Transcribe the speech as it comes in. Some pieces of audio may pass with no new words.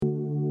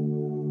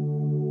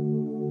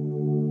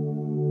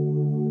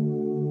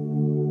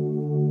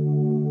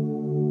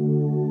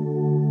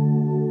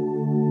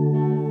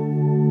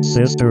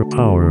Sister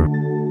Power.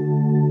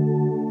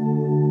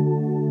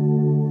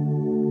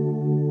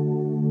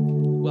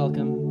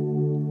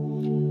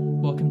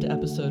 Welcome to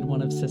episode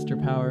 1 of Sister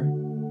Power.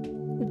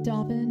 With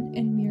Davin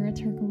and Mira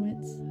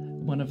Turkowitz.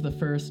 One of the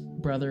first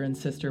brother and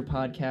sister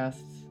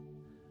podcasts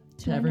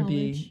to our ever knowledge,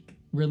 be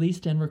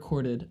released and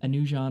recorded, a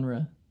new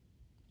genre.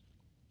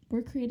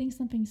 we're creating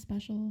something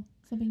special,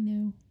 something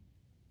new.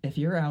 If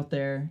you're out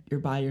there, you're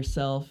by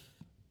yourself,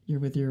 you're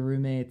with your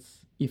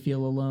roommates, you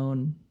feel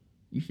alone,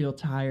 you feel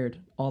tired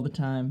all the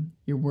time,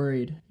 you're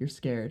worried, you're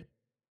scared,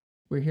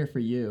 we're here for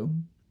you.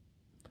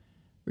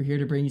 We're here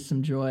to bring you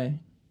some joy,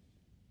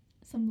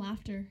 Some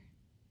laughter.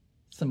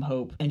 some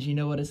hope. And you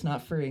know what? It's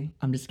not free.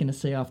 I'm just going to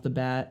say off the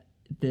bat,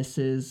 this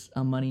is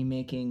a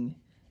money-making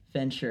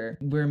venture.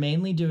 We're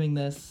mainly doing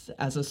this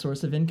as a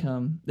source of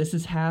income. This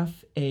is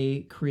half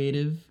a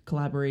creative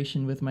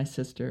collaboration with my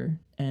sister,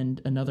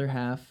 and another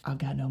half, I've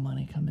got no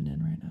money coming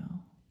in right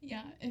now.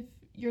 Yeah, if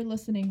you're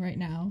listening right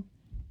now,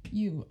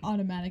 you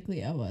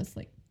automatically owe us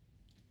like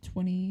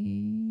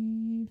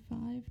 $25.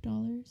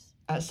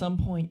 At some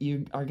point,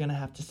 you are going to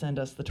have to send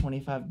us the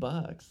 $25.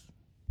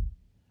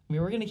 I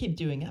mean, we're going to keep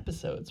doing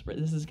episodes, but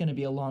this is going to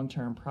be a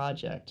long-term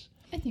project.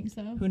 I think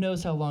so. Who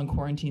knows how long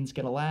quarantine's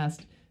going to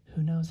last?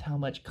 Who knows how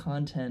much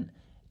content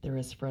there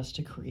is for us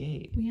to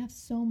create? We have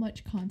so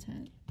much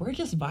content. We're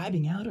just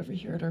vibing out over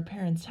here at our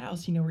parents'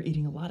 house. You know, we're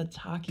eating a lot of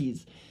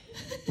Takis.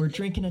 We're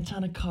drinking a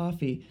ton of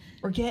coffee.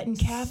 We're getting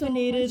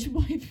caffeinated. So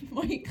much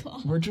White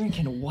Claw. We're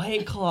drinking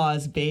White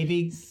Claws,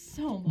 baby.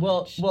 So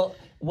much. Well,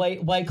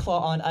 White Claw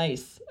on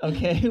ice,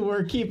 okay?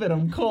 We're keeping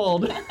them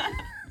cold.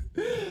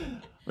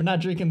 We're not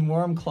drinking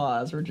warm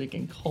claws. We're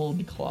drinking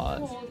cold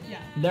claws. Cold, yeah.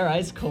 They're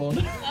ice cold.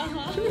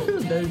 Uh-huh.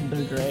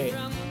 they're great.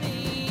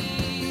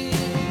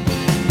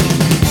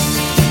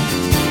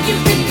 You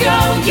can go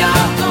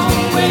your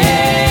own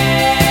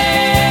way.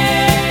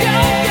 Go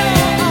your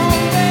own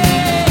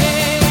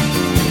way.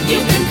 You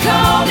can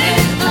call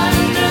it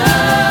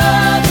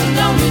another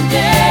lonely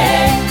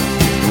day.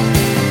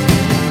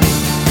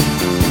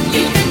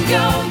 You can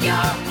go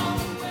your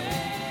own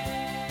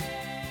way.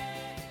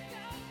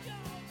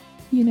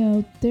 You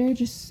know, there are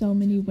just so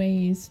many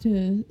ways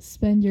to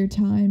spend your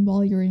time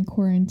while you're in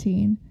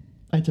quarantine.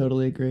 I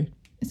totally agree.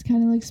 It's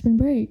kind of like spring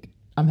break.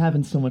 I'm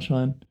having so much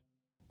fun.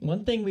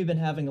 One thing we've been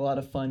having a lot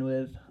of fun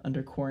with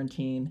under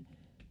quarantine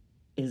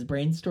is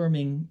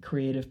brainstorming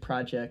creative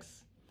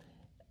projects.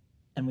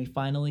 And we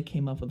finally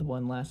came up with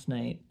one last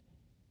night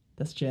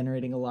that's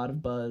generating a lot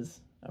of buzz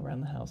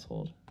around the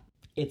household.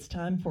 It's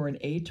time for an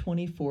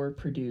A24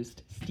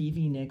 produced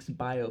Stevie Nicks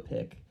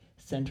biopic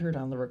centered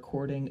on the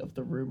recording of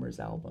the Rumors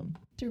album.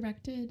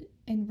 Directed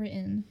and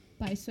written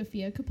by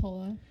Sofia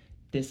Coppola.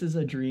 This is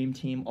a dream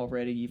team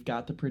already. You've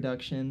got the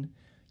production,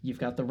 you've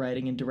got the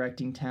writing and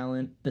directing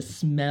talent, the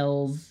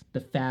smells, the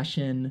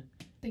fashion,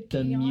 The the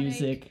chaotic,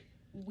 music.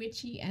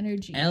 witchy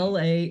energy.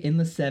 LA in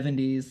the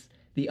 70s,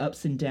 the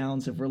ups and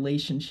downs of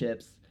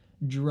relationships,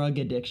 drug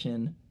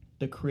addiction,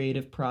 the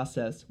creative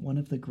process, one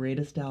of the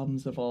greatest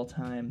albums of all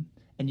time.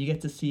 And you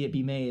get to see it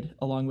be made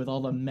along with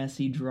all the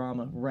messy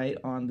drama right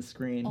on the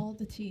screen. All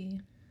the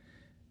tea.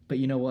 But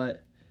you know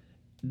what?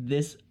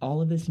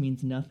 All of this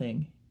means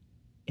nothing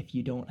if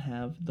you don't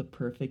have the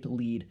perfect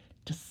lead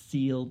to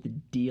seal the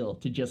deal,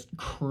 to just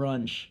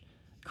crunch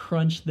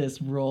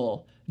this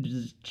roll, to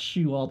just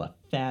chew all the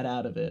fat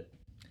out of it.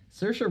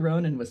 Saoirse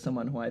Ronan was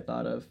someone who I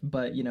thought of,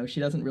 but, you know, she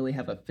doesn't really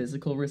have a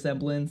physical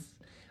resemblance.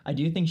 I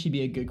do think she'd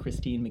be a good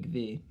Christine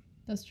McVie.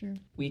 That's true.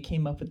 We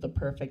came up with the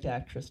perfect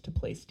actress to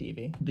play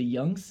Stevie. The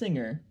young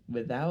singer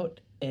without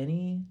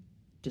any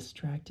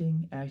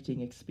distracting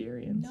acting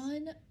experience.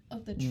 None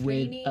of the With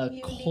training a you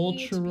need to be in a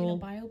cultural-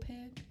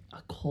 biopic.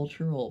 A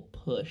cultural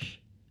push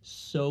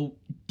so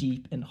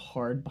deep and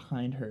hard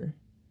behind her.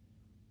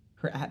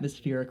 Her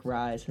atmospheric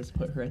rise has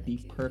put her at the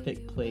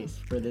perfect place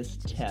for this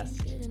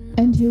test.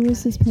 And who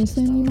is this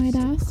person, you might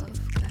ask?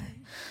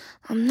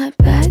 I'm that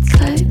bad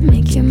type,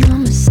 make your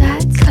mama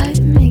sad type,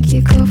 make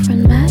your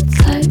girlfriend mad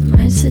type,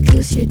 might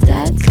seduce your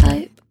dad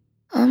type.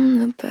 I'm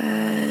the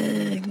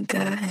bad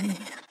guy.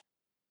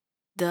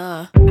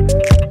 Duh.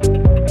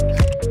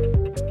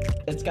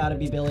 It's gotta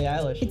be Billie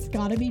Eilish. It's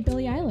gotta be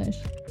Billie Eilish.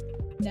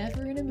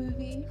 Never in a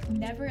movie,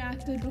 never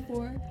acted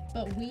before,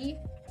 but we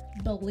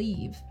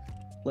believe in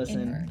her.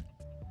 Listen,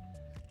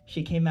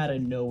 she came out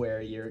of nowhere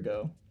a year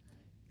ago.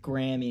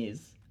 Grammys,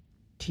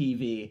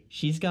 TV.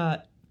 She's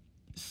got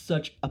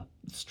such a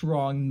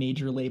strong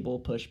major label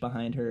push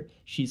behind her.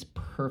 She's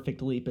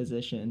perfectly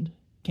positioned.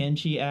 Can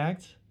she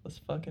act? Let's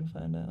fucking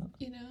find out.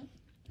 You know?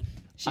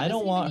 She I don't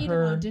doesn't want even need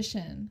her- an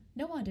audition.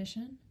 No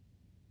audition.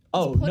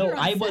 Oh put no, her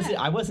on set.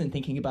 I wasn't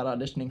thinking about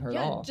auditioning her at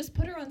Yeah, all. just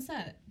put her on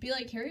set. Be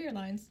like, here are your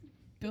lines.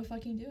 Go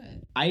fucking do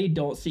it. I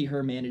don't see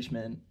her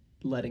management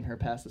letting her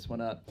pass this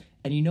one up.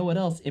 And you know what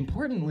else?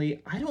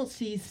 Importantly, I don't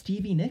see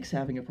Stevie Nicks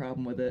having a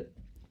problem with it.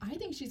 I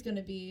think she's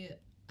gonna be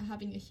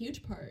having a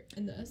huge part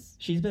in this.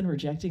 She's been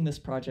rejecting this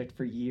project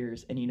for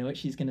years, and you know what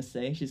she's gonna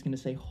say? She's gonna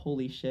say,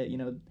 holy shit, you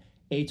know,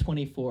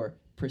 A24,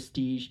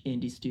 prestige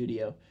indie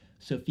studio,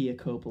 Sofia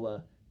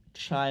Coppola,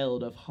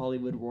 child of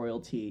Hollywood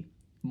royalty,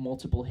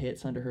 multiple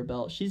hits under her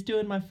belt. She's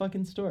doing my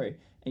fucking story.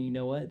 And you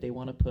know what? They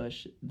want to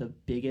push the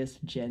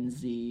biggest Gen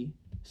Z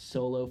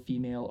solo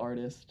female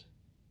artist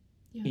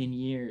in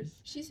years.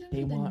 She's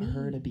They want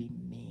her to be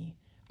me.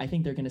 I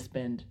think they're going to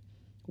spend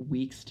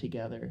weeks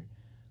together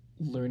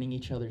learning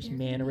each other's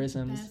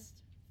mannerisms.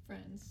 Best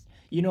friends.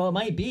 You know, it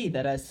might be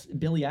that as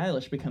Billie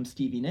Eilish becomes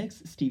Stevie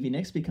Nicks, Stevie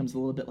Nicks becomes a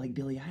little bit like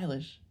Billie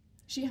Eilish.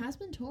 She has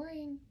been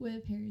touring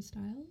with Harry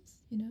Styles,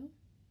 you know?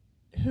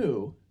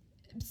 Who?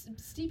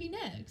 Stevie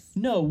Nicks.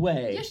 No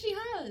way. Yes, she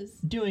has.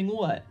 Doing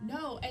what?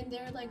 No, and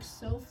they're like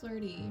so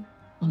flirty.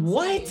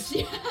 What?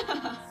 Stage.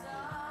 Yeah.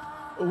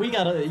 We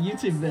gotta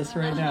YouTube this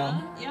right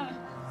now. Yeah.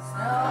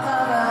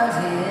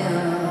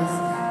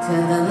 To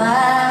the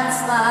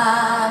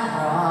landslide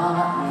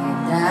brought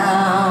me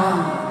down.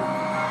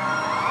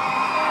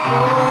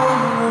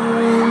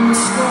 Rolling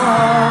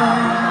sky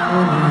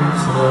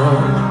is low.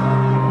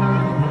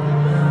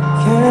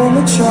 Can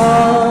the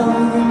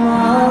child in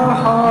my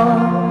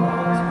heart?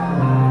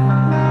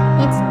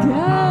 Let's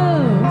go.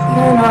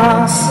 Can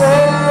I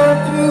sail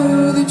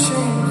through the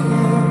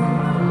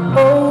changing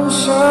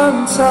ocean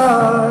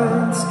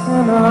tides?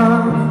 Can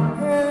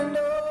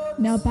I?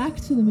 Now back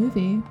to the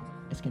movie.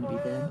 It's gonna be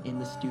them in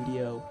the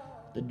studio,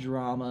 the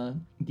drama,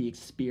 the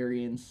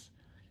experience,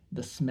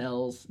 the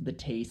smells, the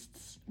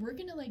tastes. We're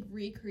gonna like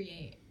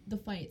recreate the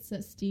fights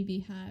that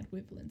Stevie had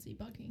with Lindsey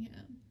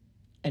Buckingham.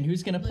 And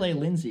who's gonna play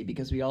Lindsay?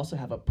 Because we also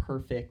have a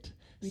perfect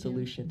We do.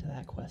 solution to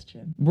that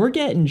question. We're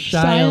getting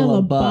Shia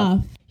Shia LaBeouf.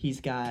 LaBeouf.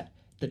 He's got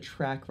the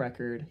track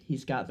record.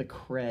 He's got the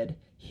cred.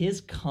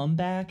 His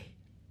comeback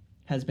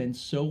has been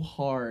so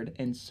hard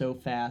and so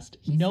fast.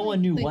 He's no like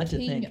one knew the what to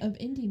king think. of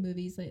indie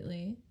movies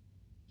lately.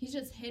 He's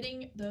just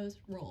hitting those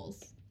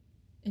roles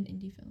in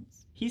indie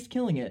films. He's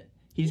killing it.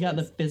 He's got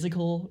the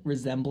physical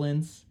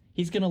resemblance.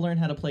 He's gonna learn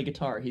how to play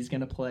guitar. He's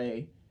gonna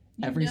play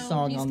every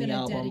song on the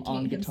album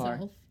on guitar.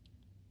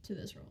 To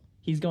this role.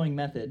 He's going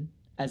method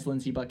as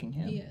Lindsey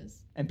Buckingham. He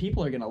is. And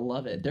people are gonna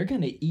love it. They're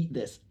gonna eat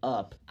this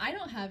up. I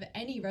don't have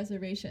any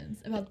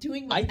reservations about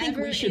doing I whatever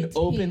think we should it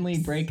openly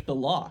takes. break the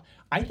law.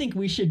 I think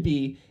we should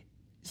be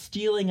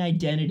stealing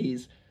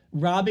identities,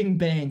 robbing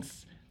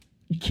banks,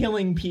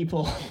 killing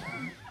people.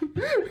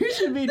 We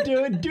should be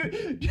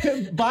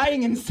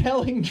buying and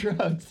selling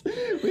drugs.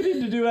 We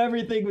need to do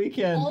everything we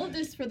can. All of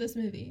this for this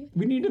movie.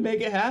 We need to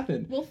make it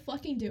happen. We'll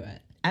fucking do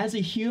it. As a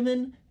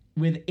human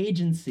with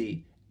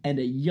agency and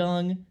a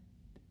young,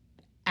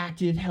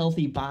 active,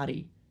 healthy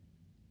body,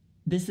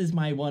 this is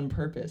my one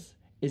purpose,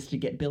 is to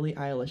get Billie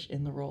Eilish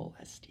in the role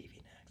as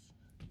Stevie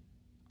Nicks.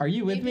 Are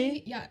you with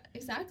me? Yeah,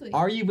 exactly.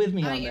 Are you with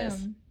me on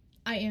this?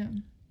 I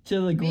am.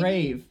 To the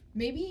grave.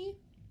 Maybe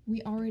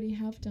we already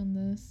have done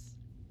this.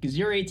 Because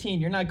you're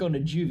 18, you're not going to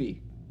juvie.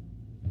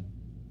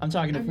 I'm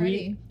talking I'm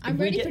ready. I'm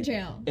ready for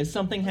jail. If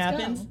something Let's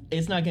happens, go.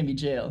 it's not going to be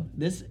jail.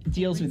 This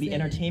deals with the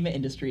Prison. entertainment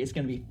industry. It's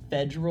going to be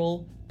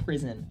federal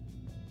prison.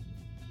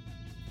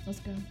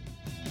 Let's go.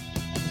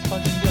 Let's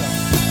fucking go.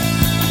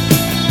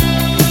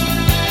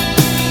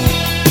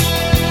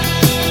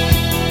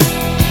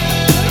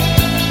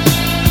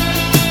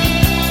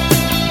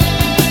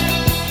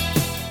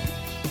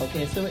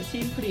 Okay, so it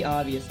seemed pretty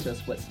obvious to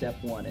us what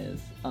step one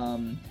is.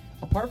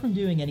 Apart from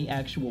doing any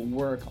actual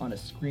work on a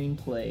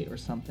screenplay or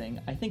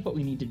something, I think what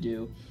we need to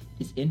do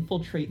is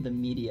infiltrate the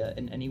media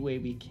in any way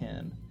we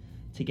can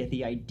to get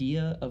the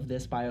idea of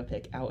this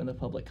biopic out in the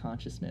public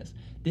consciousness.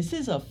 This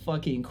is a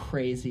fucking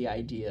crazy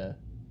idea.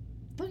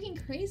 Fucking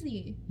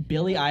crazy.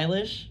 Billie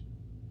Eilish,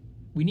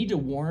 we need to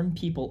warm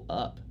people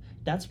up.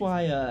 That's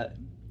why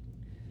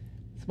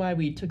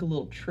we took a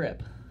little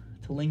trip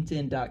to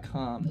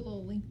LinkedIn.com. A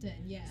little LinkedIn,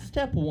 yeah.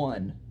 Step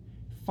one,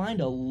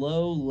 find a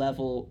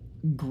low-level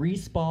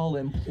greaseball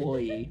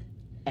employee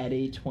at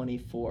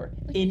A24.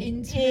 Like An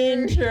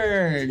intern.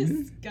 intern.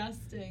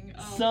 Disgusting.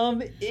 Oh.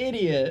 Some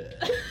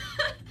idiot.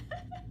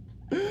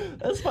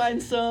 Let's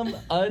find some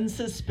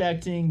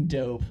unsuspecting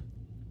dope.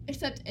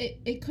 Except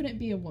it couldn't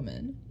be a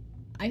woman.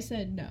 I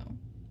said no.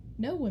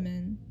 No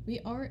women.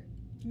 I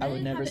would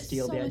men never have it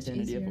steal so the much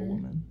identity of a easier.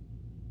 woman.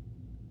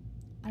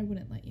 I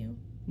wouldn't let you.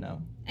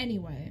 No.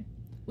 Anyway,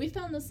 we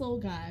found this little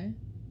guy.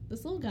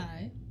 This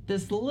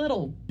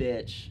little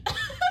bitch.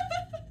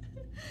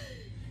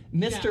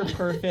 Mr. Yeah.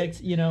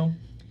 Perfect, you know,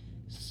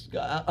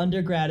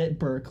 undergrad at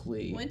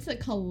Berkeley. Went to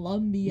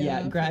Columbia.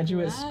 Yeah, for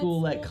graduate grad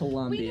school at school.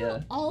 Columbia. We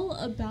know all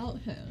about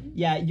him.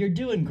 Yeah, you're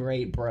doing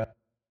great, bro.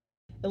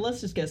 And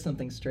let's just get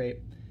something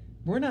straight.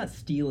 We're not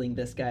stealing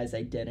this guy's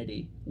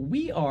identity.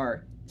 We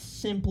are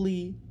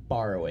simply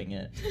borrowing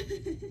it.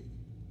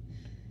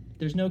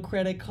 There's no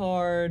credit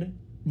card,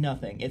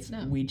 nothing.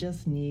 We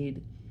just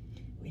need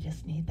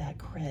that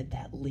cred,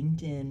 that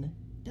LinkedIn.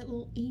 That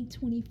little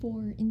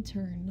A24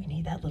 intern. We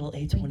need that little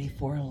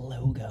A24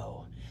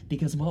 logo.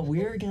 Because what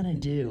we're gonna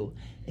do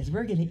is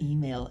we're gonna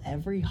email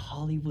every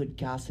Hollywood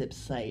gossip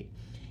site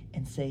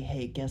and say,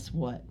 hey, guess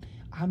what?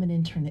 I'm an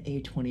intern at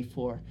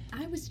A24.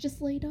 I was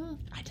just laid off.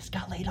 I just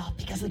got laid off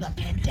because of the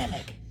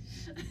pandemic.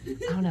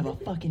 I don't have a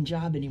fucking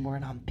job anymore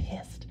and I'm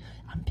pissed.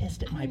 I'm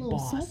pissed at my I'm a little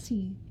boss.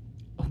 salty.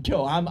 Oh,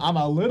 Yo, I'm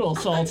a little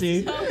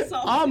salty. I'm so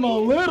salty. I'm a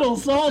little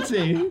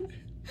salty.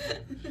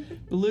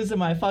 Losing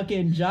my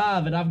fucking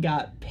job, and I've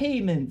got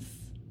payments.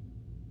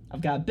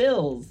 I've got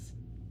bills.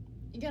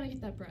 You gotta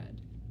get that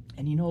bread.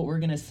 And you know what we're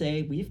gonna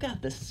say? We've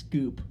got the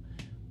scoop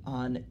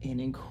on an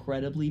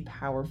incredibly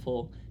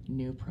powerful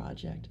new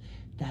project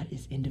that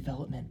is in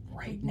development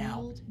right The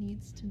now. world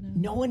needs to know.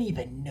 No one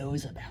even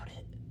knows about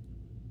it.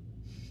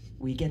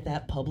 We get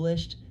that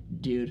published,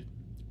 dude,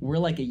 we're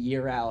like a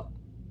year out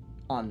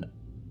on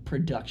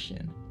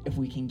production if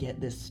we can get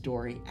this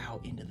story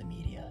out into the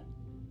media.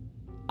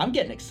 I'm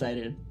getting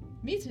excited.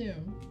 Me too.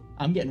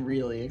 I'm getting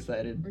really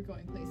excited. We're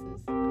going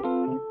places.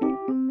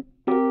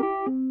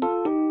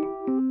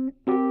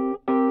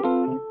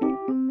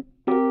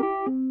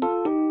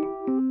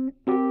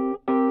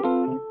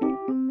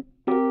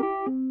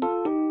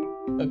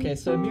 Okay,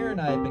 so Amir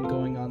and I have been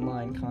going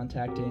online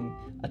contacting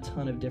a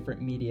ton of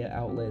different media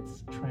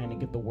outlets trying to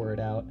get the word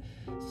out.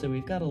 So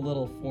we've got a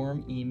little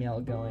form email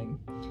going.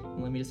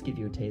 Let me just give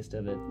you a taste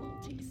of it. Little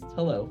taste.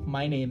 Hello,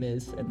 my name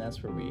is, and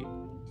that's where we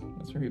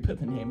put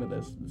the name of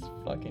this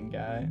fucking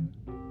guy.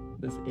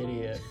 This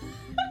idiot.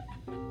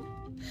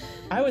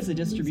 I was a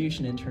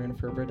distribution intern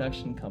for a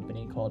production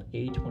company called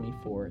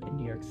A24 in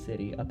New York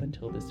City up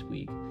until this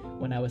week,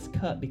 when I was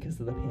cut because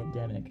of the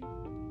pandemic.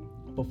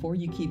 Before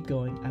you keep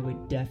going, I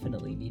would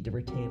definitely need to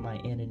retain my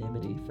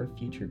anonymity for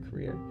future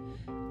career.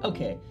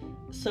 Okay,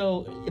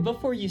 so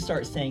before you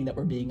start saying that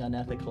we're being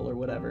unethical or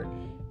whatever,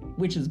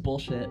 which is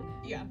bullshit,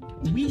 Yeah.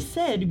 we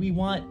said we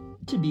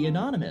want to be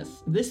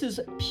anonymous. This is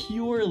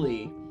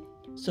purely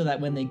so that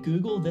when they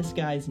Google this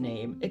guy's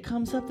name, it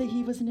comes up that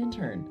he was an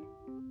intern.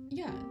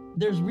 Yeah.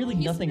 There's really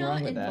He's nothing not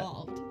wrong with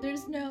involved.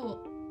 There's no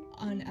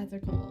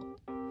unethical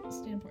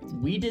standpoints. that.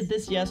 with We did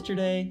this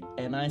yesterday,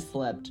 and I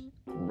slept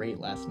great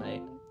last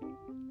night.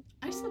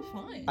 I slept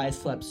fine. I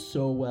slept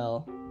so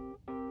well.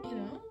 You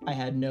know? I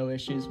had no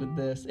issues with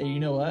this. And you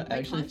know what? My I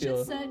actually conscience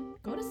feel said,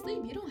 go to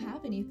sleep. You don't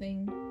have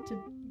anything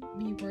to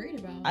be worried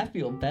about. I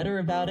feel better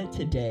about it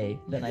today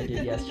than I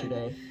did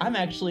yesterday.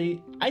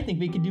 I think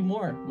we could do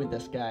more with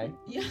this guy.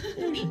 Yeah.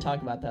 Maybe we should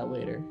talk about that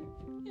later.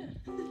 Yeah.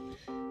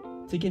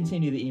 To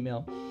continue the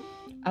email,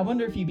 I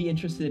wonder if you'd be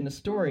interested in a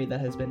story that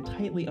has been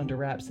tightly under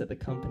wraps at the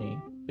company,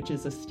 which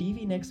is a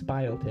Stevie Nicks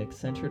biopic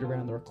centered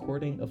around the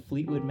recording of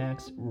Fleetwood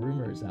Mac's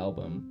Rumors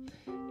album.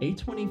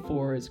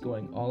 A24 is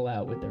going all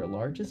out with their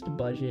largest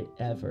budget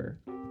ever,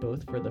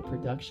 both for the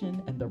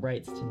production and the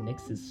rights to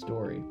Nicks'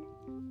 story.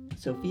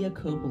 Sofia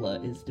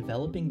Coppola is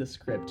developing the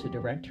script to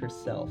direct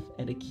herself,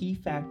 and a key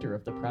factor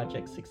of the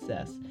project's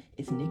success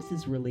is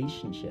Nicks'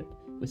 relationship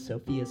with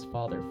Sofia's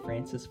father,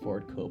 Francis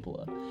Ford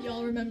Coppola.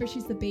 Y'all remember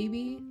she's the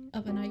baby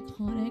of an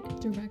iconic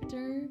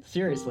director?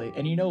 Seriously,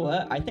 and you know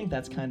what? I think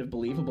that's kind of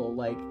believable.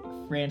 Like,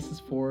 Francis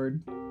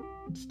Ford,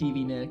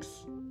 Stevie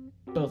Nicks,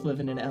 both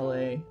living in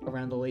LA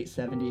around the late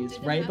 70s,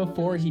 Did they right have a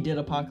before he did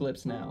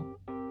Apocalypse Now.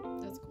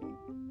 That's cool.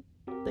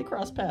 They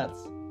crossed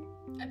paths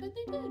I bet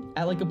they did.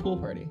 at like a pool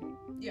party.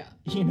 Yeah.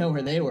 You know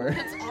where they were.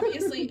 That's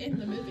obviously in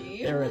the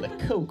movie. They were in the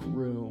Coke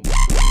room.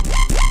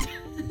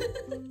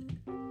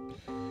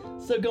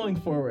 So going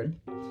forward,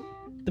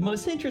 the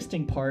most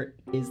interesting part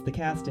is the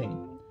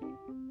casting.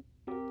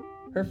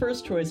 Her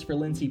first choice for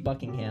Lindsey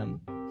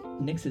Buckingham,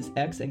 Nicks'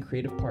 ex and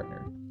creative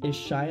partner, is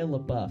Shia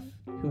LaBeouf,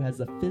 who has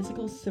a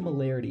physical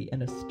similarity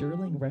and a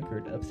sterling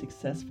record of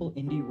successful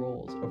indie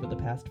roles over the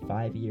past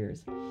 5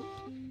 years.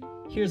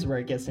 Here's where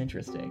it gets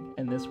interesting,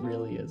 and this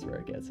really is where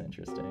it gets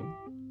interesting.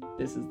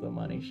 This is the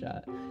money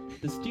shot.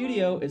 The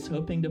studio is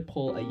hoping to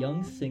pull a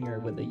young singer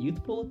with a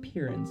youthful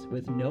appearance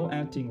with no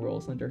acting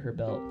roles under her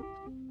belt.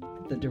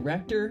 The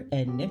director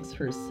and Nicks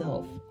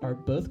herself are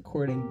both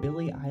courting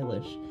Billie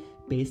Eilish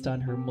based on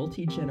her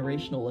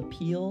multi-generational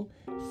appeal,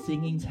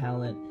 singing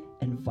talent,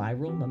 and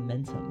viral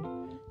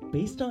momentum.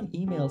 Based on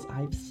emails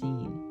I've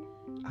seen,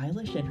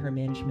 Eilish and her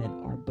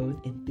management are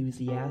both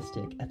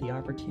enthusiastic at the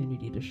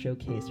opportunity to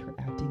showcase her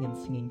acting and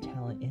singing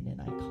talent in an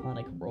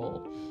iconic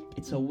role.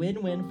 It's a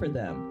win-win for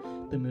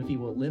them. The movie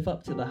will live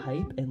up to the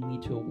hype and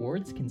lead to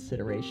awards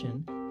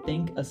consideration.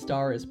 Think A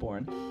Star Is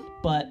Born.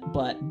 But,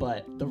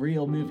 the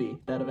real movie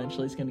that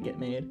eventually is going to get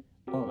made,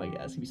 oh my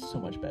god, it's going to be so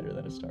much better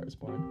than A Star Is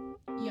Born.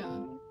 Yeah.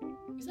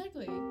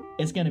 Exactly.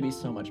 It's going to be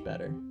so much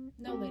better.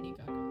 No Lady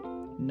Gaga.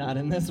 Not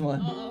in this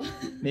one. Uh-oh.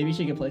 Maybe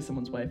she could play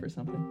someone's wife or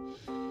something.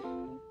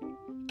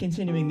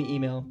 Continuing the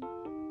email,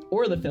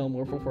 or the film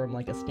will perform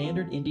like a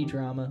standard indie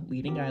drama,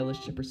 leading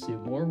Eilish to pursue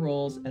more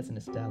roles as an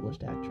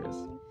established actress.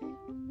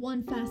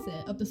 One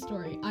facet of the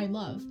story I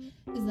love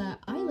is that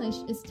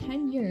Eilish is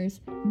 10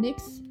 years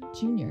Nicks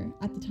Jr.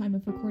 at the time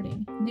of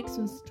recording. Nicks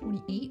was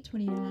 28,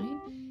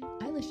 29.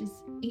 Eilish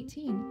is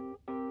 18.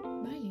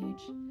 My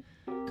age.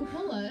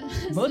 Coppola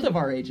has Both of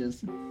our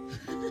ages.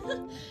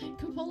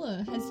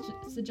 Coppola has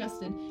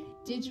suggested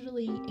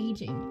digitally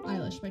aging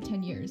Eilish by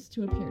 10 years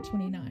to appear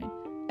 29.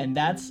 And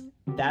that's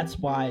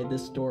why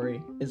this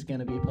story is going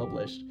to be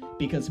published,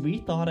 because we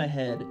thought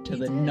ahead to We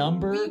the did.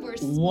 number We were one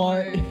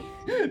smart.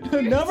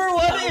 the number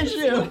one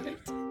issue.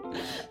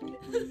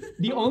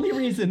 The only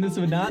reason this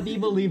would not be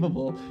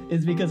believable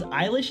is because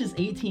Eilish is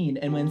 18,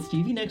 and when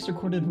Stevie Nicks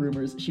recorded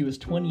Rumors, she was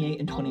 28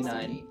 and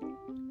 29.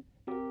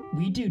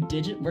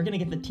 We're gonna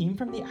get the team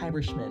from The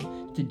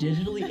Irishmen to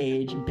digitally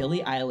age Billie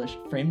Eilish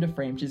frame to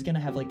frame. She's gonna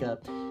have like a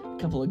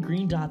couple of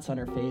green dots on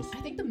her face. I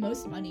think the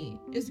most money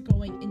is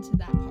going into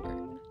that part.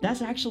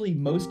 That's actually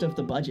most of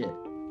the budget.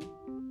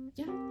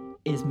 Yeah.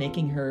 Is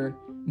making an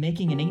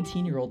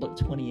 18-year-old look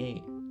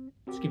 28.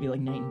 It's gonna be like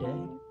night and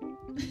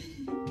day.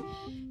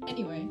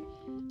 Anyway,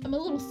 I'm a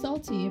little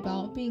salty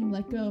about being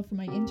let go from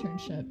my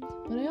internship,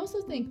 but I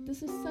also think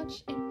this is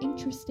such an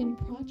interesting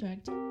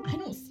project. I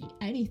don't see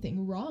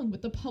anything wrong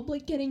with the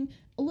public getting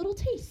a little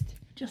taste.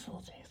 Just a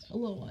little taste. A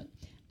little one.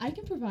 I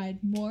can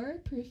provide more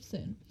proof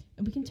soon,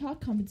 and we can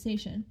talk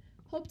compensation.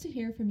 Hope to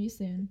hear from you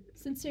soon.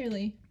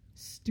 Sincerely,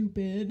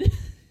 stupid.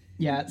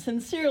 Yeah,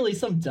 sincerely,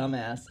 some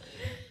dumbass.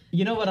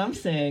 You know what I'm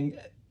saying?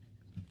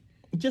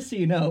 Just so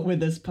you know, with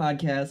this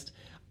podcast,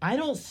 I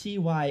don't see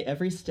why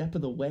every step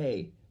of the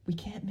way we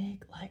can't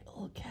make like a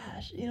little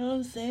cash. You know what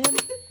I'm saying?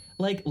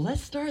 Like,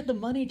 let's start the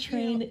money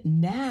train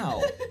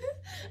now.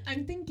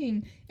 I'm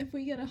thinking if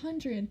we get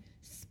 100,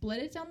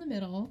 split it down the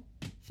middle,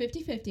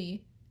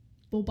 50-50,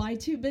 we'll buy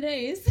 2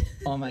 bidets.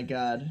 Oh my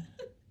god.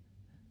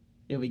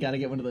 Yeah, we gotta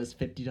get one of those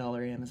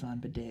 $50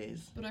 Amazon bidets.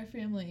 But our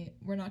family,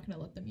 we're not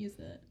gonna let them use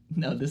it.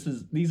 No,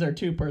 these are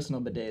 2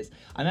 personal bidets.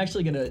 I'm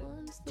actually gonna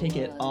take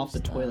it off the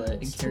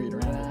toilet and carry it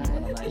around with me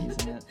when I'm not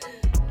using it.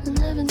 When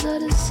heaven's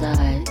out of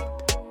sight,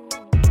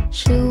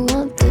 she'll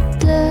want the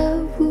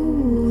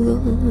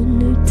devil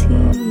on her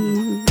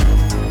team.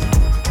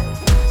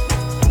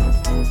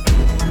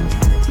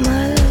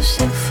 My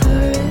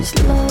Lucifer is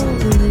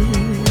lonely.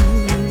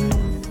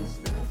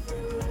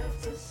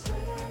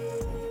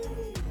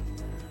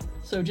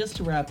 So just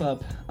to wrap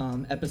up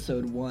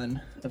episode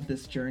 1 of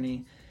this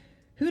journey,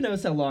 who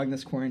knows how long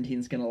this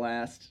quarantine's gonna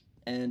last?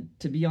 And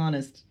to be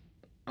honest,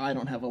 I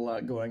don't have a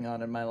lot going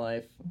on in my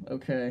life.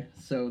 Okay,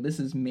 so this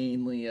is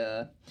mainly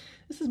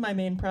this is my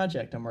main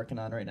project I'm working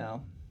on right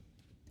now.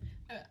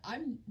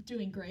 I'm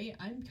doing great.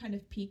 I'm kind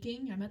of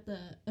peaking. I'm at the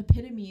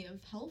epitome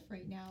of health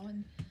right now,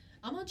 and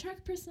I'm on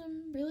track for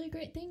some really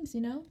great things,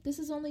 you know? This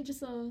is only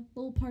just a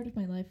little part of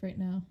my life right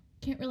now.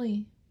 Can't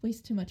really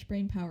waste too much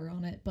brain power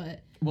on it,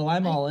 but Well,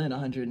 I'm all in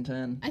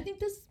 110. I think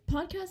this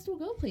podcast will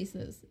go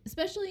places,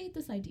 especially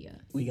this idea.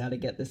 We got to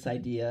get this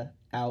idea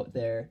out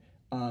there.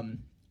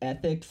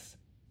 Ethics,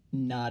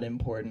 not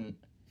important.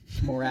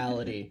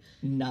 Morality,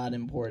 not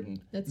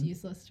important. That's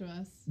useless to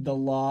us. The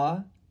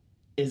law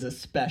is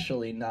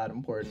especially not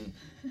important.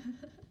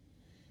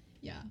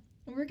 Yeah.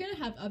 And we're going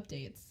to have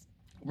updates.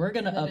 We're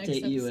going to In the next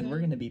update you, and episode. we're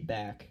going to be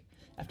back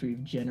after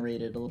we've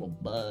generated a little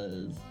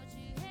buzz.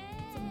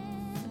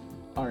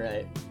 All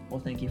right. Well,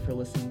 thank you for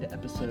listening to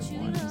episode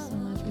 1. Thank you so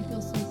much. We feel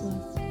so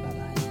blessed.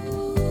 Bye-bye.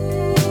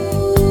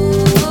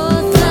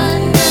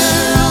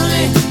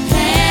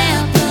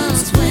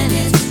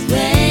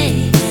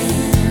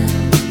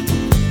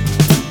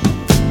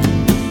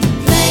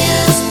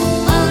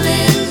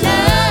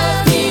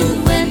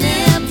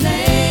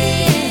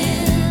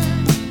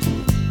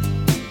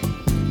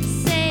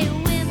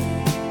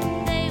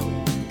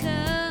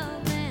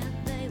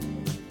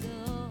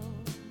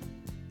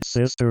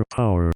 Sister Power.